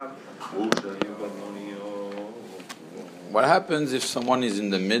What happens if someone is in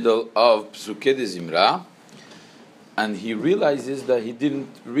the middle of Psukei de Zimra and he realizes that he didn't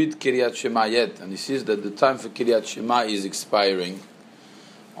read Kiryat Shema yet, and he sees that the time for Kiryat Shema is expiring?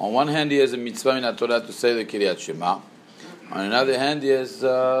 On one hand, he has a mitzvah in Torah to say the Kiryat Shema. On another hand, he's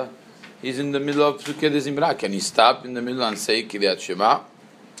in the middle of Psukei de Zimra. Can he stop in the middle and say Kiryat Shema?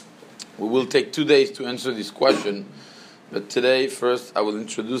 We will take 2 days to answer this question, but today, first, I will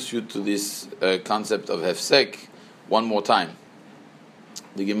introduce you to this concept of Hefsek one more time.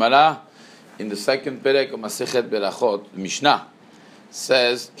 The Gemara, in the second perek of Masechet Berachot, the Mishnah,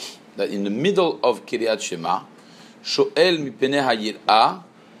 says that in the middle of Kiryat Shema, Sho'el mipenei hayir'ah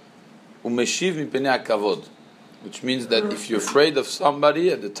umeshiv mipenei hakavod, which means that if you're afraid of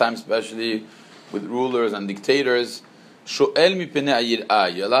somebody, at the time especially with rulers and dictators, Sho'el mipenei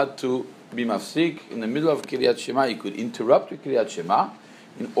hayir'ah, you're allowed to be mafsik in the middle of Kiryat Shema. You could interrupt your Kiryat Shema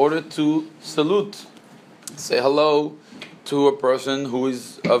in order to salute, say hello to a person who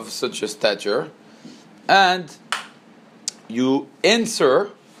is of such a stature, and you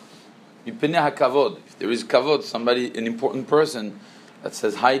answer mipenei hakavod. If there is kavod, somebody, an important person that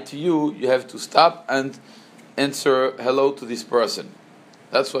says hi to you, you have to stop and answer hello to this person.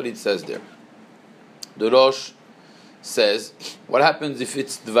 That's what it says there. The Rosh says, what happens if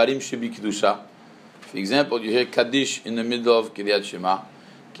it's dvarim shebi kedusha? For example, you hear Kaddish in the middle of Kiryat Shema.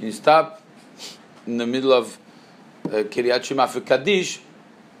 Can you stop in the middle of Kiryat Shema for Kaddish?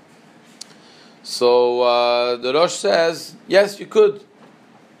 So the Rosh says, yes, you could.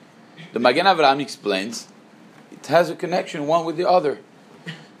 The Magen Avraham explains, it has a connection one with the other.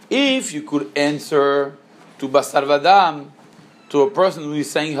 If you could answer to Basar Vadam, to a person who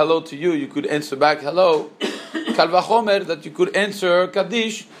is saying hello to you, you could answer back hello. Kal vachomer, that you could answer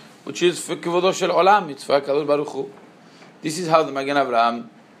Kaddish, which is for Kivodo Shel Olam, it's for HaKadosh Baruch Hu. This is how the Magen Avraham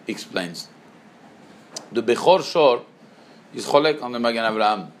explains. The Bechor Shor is cholek on the Magen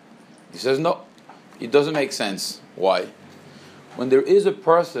Avraham. He says, no, it doesn't make sense. Why? When there is a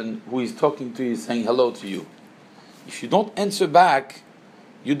person who is talking to you, saying hello to you, if you don't answer back,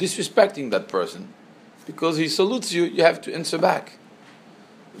 you're disrespecting that person. Because he salutes you, you have to answer back.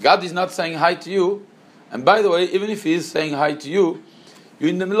 God is not saying hi to you. And by the way, even if he is saying hi to you, you're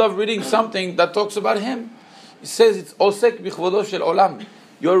in the middle of reading something that talks about him. He says it's osek bichvodo shel olam.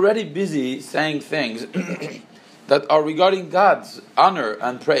 You're already busy saying things that are regarding God's honor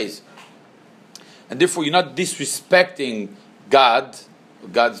and praise. And therefore you're not disrespecting God, or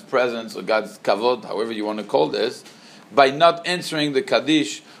God's presence, or God's kavod, however you want to call this, by not answering the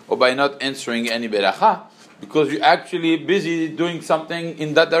Kaddish, or by not answering any beracha, because you're actually busy doing something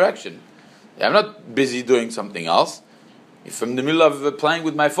in that direction. I'm not busy doing something else. If I'm in the middle of playing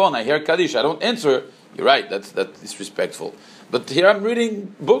with my phone, I hear Kaddish, I don't answer, you're right, that's disrespectful. But here I'm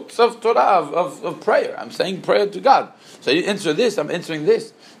reading books of Torah, of prayer. I'm saying prayer to God. So you answer this, I'm answering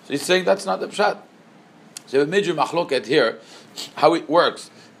this. So he's saying that's not the pshat. So you have a major machloket here, how it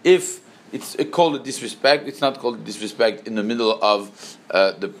works. If it's called a disrespect, it's not called disrespect in the middle of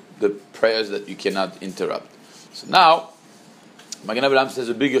the prayers that you cannot interrupt. So now, Magen Avraham says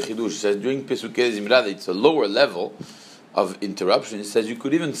a bigger chidush. He says during Pesukei Zimra, it's a lower level of interruption. He says you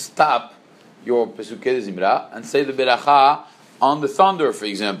could even stop your Pesukei Zimra and say the beracha on the thunder, for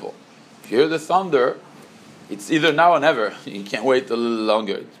example. If you hear the thunder, it's either now or never. You can't wait a little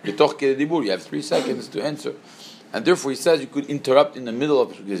longer. Betoch kedei dibur, you have 3 seconds to answer. And therefore he says you could interrupt in the middle of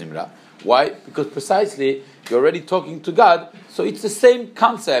Pesukei Zimra. Why? Because precisely you're already talking to God, so it's the same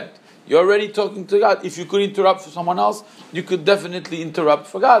concept. You're already talking to God. If you could interrupt for someone else, you could definitely interrupt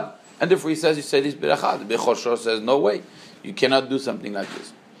for God. And therefore he says, you say this beracha. The Bechor Shor says, no way. You cannot do something like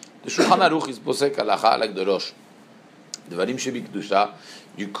this. The Shulchan Aruch is posek halacha like the Rosh. Dvarim shebi kedusha,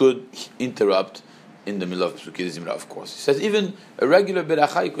 you could interrupt in the middle of Pesukei Zimra, of course. He says, even a regular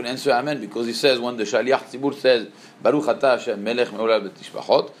beracha, you could answer amen, because he says, when the Shaliach Tzibur says, Baruch atah Hashem melech me'olal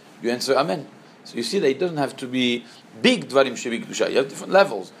b'tishbachot, you answer amen. So you see that it doesn't have to be big dvarim shebi kedusha. You have different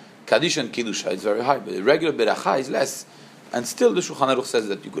levels. Kaddish and Kiddusha is very high, but the regular beracha is less. And still the Shulchan Aruch says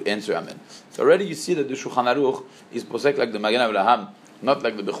that you could answer amen. So already you see that the Shulchan Aruch is posek like the Magen Avraham, not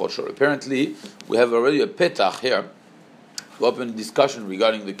like the Bechor Shor. Apparently, we have already a petach here to open a discussion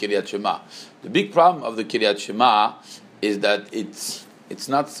regarding the Kiryat Shema. The big problem of the Kiryat Shema is that it's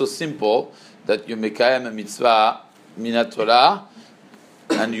not so simple that you mekayem a mitzvah minat Torah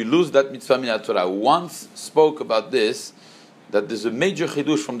and you lose that mitzvah minat Torah. Once spoke about this, that there's a major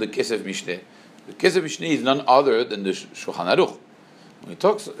chidush from the Kesef Mishneh. The Kesef Mishneh is none other than the Shulchan Aruch. When he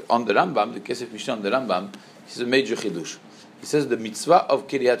talks on the Rambam, the Kesef Mishneh on the Rambam, this is a major chidush. He says the mitzvah of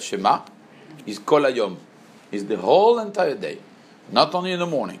Kiryat Shema is kol hayom, is the whole entire day, not only in the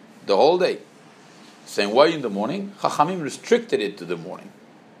morning. the whole day. Saying, why in the morning? Chachamim restricted it to the morning.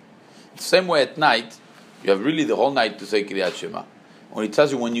 The same way at night, you have really the whole night to say Kriyat Shema. When it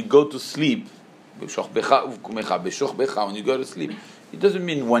tells you when you go to sleep, when you go to sleep, it doesn't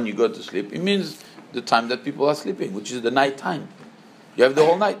mean when you go to sleep. It means the time that people are sleeping, which is the night time. You have the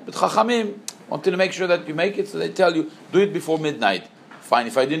whole night. But Chachamim wanted to make sure that you make it, so they tell you, do it before midnight. Fine,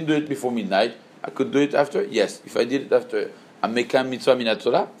 if I didn't do it before midnight, I could do it after? Yes. If I did it after, I'm Mekayem Mitzvah Min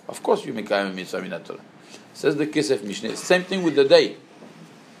HaTorah? Of course you Mekayem Mitzvah Min HaTorah. Says the Kesef Mishneh. Same thing with the day.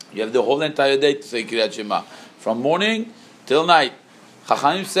 You have the whole entire day to say Kriyat Shema. From morning till night.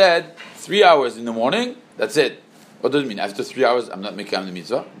 Chachamim said, 3 hours in the morning, that's it. What does it mean? After 3 hours, I'm not Mekayem the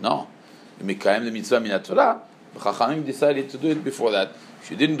Mitzvah? No. You Mekayem the Mitzvah Min HaTorah. But Chachamim decided to do it before that.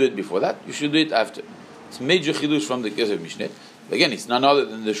 If you didn't do it before that, you should do it after. It's a major chidush from the Kesef Mishneh. Again, it's none other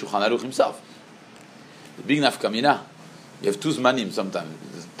than the Shulchan Aruch himself. The big nafkamina. You have two zmanim sometimes.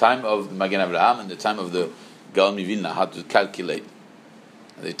 The time of the Magen Avraham and the time of the Gaon Mivilna, how to calculate.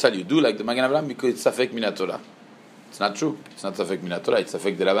 And they tell you, do like the Magen Avraham because it's Safek Min HaTorah. It's not true. It's not Safek Min HaTorah, it's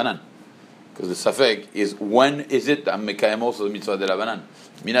Safek Derabanan. Because the Safek is, when is it I'm Mekayem also the Mitzvah Derabanan?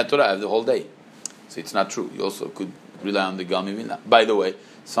 Min HaTorah, I have the whole day. So it's not true. You also could rely on the Gaon Mivilna. By the way,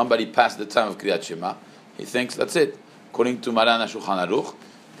 somebody passed the time of Kriyat Shema. He thinks that's it. According to Maran HaShulchan Aruch,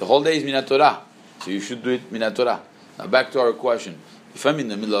 the whole day is Min HaTorah. So you should do it Min HaTorah. Now back to our question. If I'm in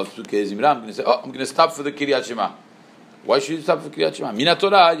the middle of Sukkot Zimra, I'm going to say, I'm going to stop for the Kriyat Shema. Why should you stop for Kriyat Shema? Min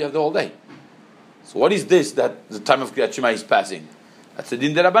HaTorah, you have the whole day. So what is this that the time of Kriyat Shema is passing? That's the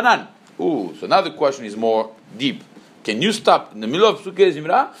Din Derabanan. So now the question is more deep. Can you stop in the middle of Sukkot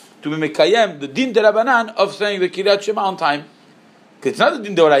Zimra to be Mekayem the Din Derabanan of saying the Kriyat Shema on time? Because it's not the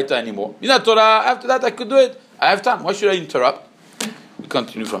Din Deoraita anymore. Min HaTorah, after that I could do it. I have time. Why should I interrupt? We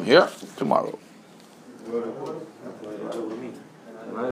continue from here tomorrow.